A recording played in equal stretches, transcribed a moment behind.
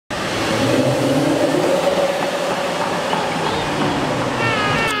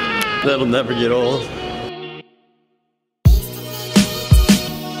That'll never get old.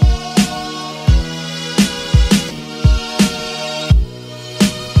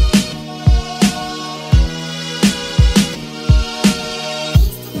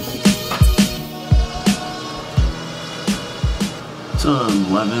 It's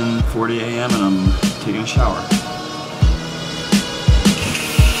 11:40 a.m. and I'm taking a shower.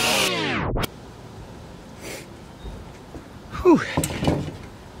 Whew.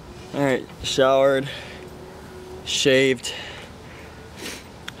 Alright, showered, shaved.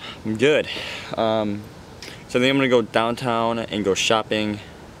 I'm good. So I think I'm gonna go downtown and go shopping.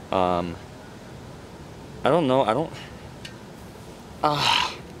 I don't know, I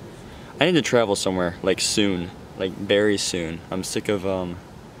need to travel somewhere, like soon. Like very soon. I'm sick of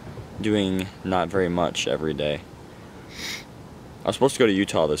doing not very much every day. I was supposed to go to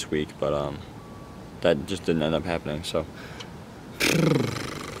Utah this week, but that just didn't end up happening, so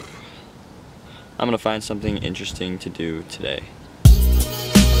I'm gonna find something interesting to do today.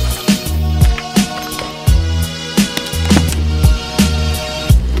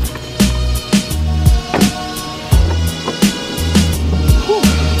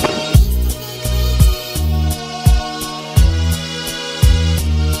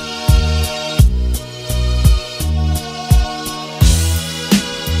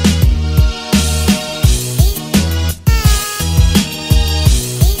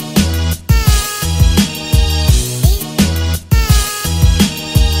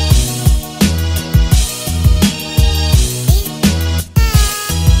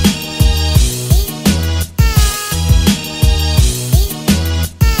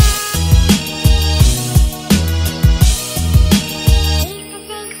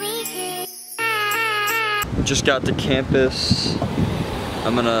 Just got to campus.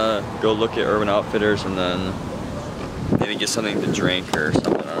 I'm gonna go look at Urban Outfitters and then maybe get something to drink or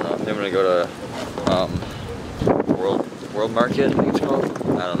something. I don't know. Then I'm gonna go to World Market, I think it's called.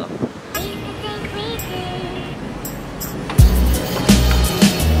 I don't know.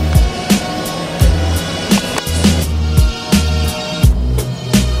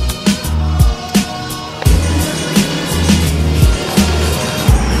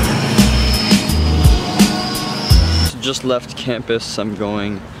 Just left campus. I'm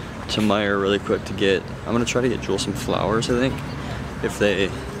going to Meijer really quick to get, I'm gonna try to get Jewel some flowers, I think, if they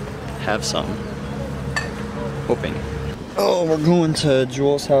have some. Hoping. Oh, we're going to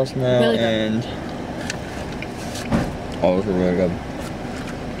Jewel's house now, really and oh, those are really good.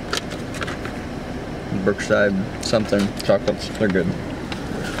 Brookside something chocolates, they're good.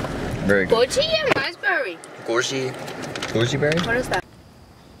 Very good. Goji and raspberry. Goji berry? What is that?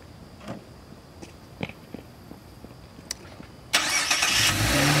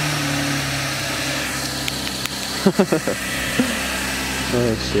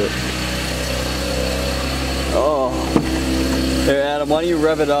 Oh shit. Oh. Hey Adam, why don't you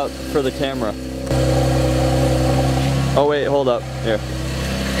rev it up for the camera? Oh wait, hold up. Here.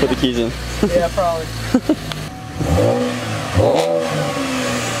 Put the keys in. Yeah, probably. Oh.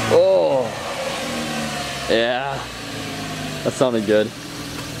 Oh. Yeah. That sounded good.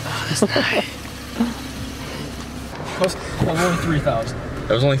 Oh, that's nice. That was only 3,000.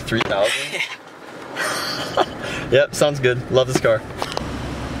 That was only 3,000? Yep, sounds good. Love this car.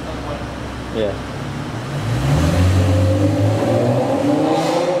 Yeah.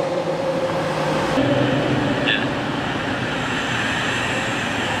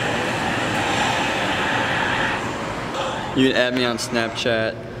 You can add me on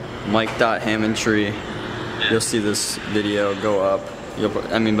Snapchat, mike.hammontree. Yeah. You'll see this video go up.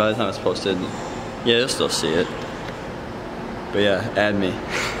 I mean, by the time it's posted, yeah, you'll still see it. But yeah, add me.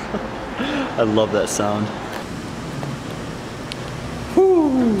 I love that sound.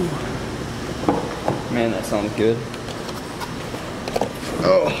 Whew. Man, that sounds good.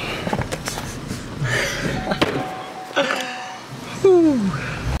 Oh.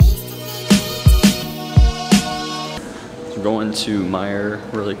 So we're going to Meijer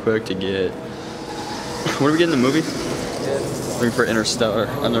really quick to get. What are we getting in the movie? Looking for Interstellar.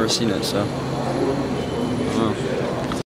 I've never seen it, so.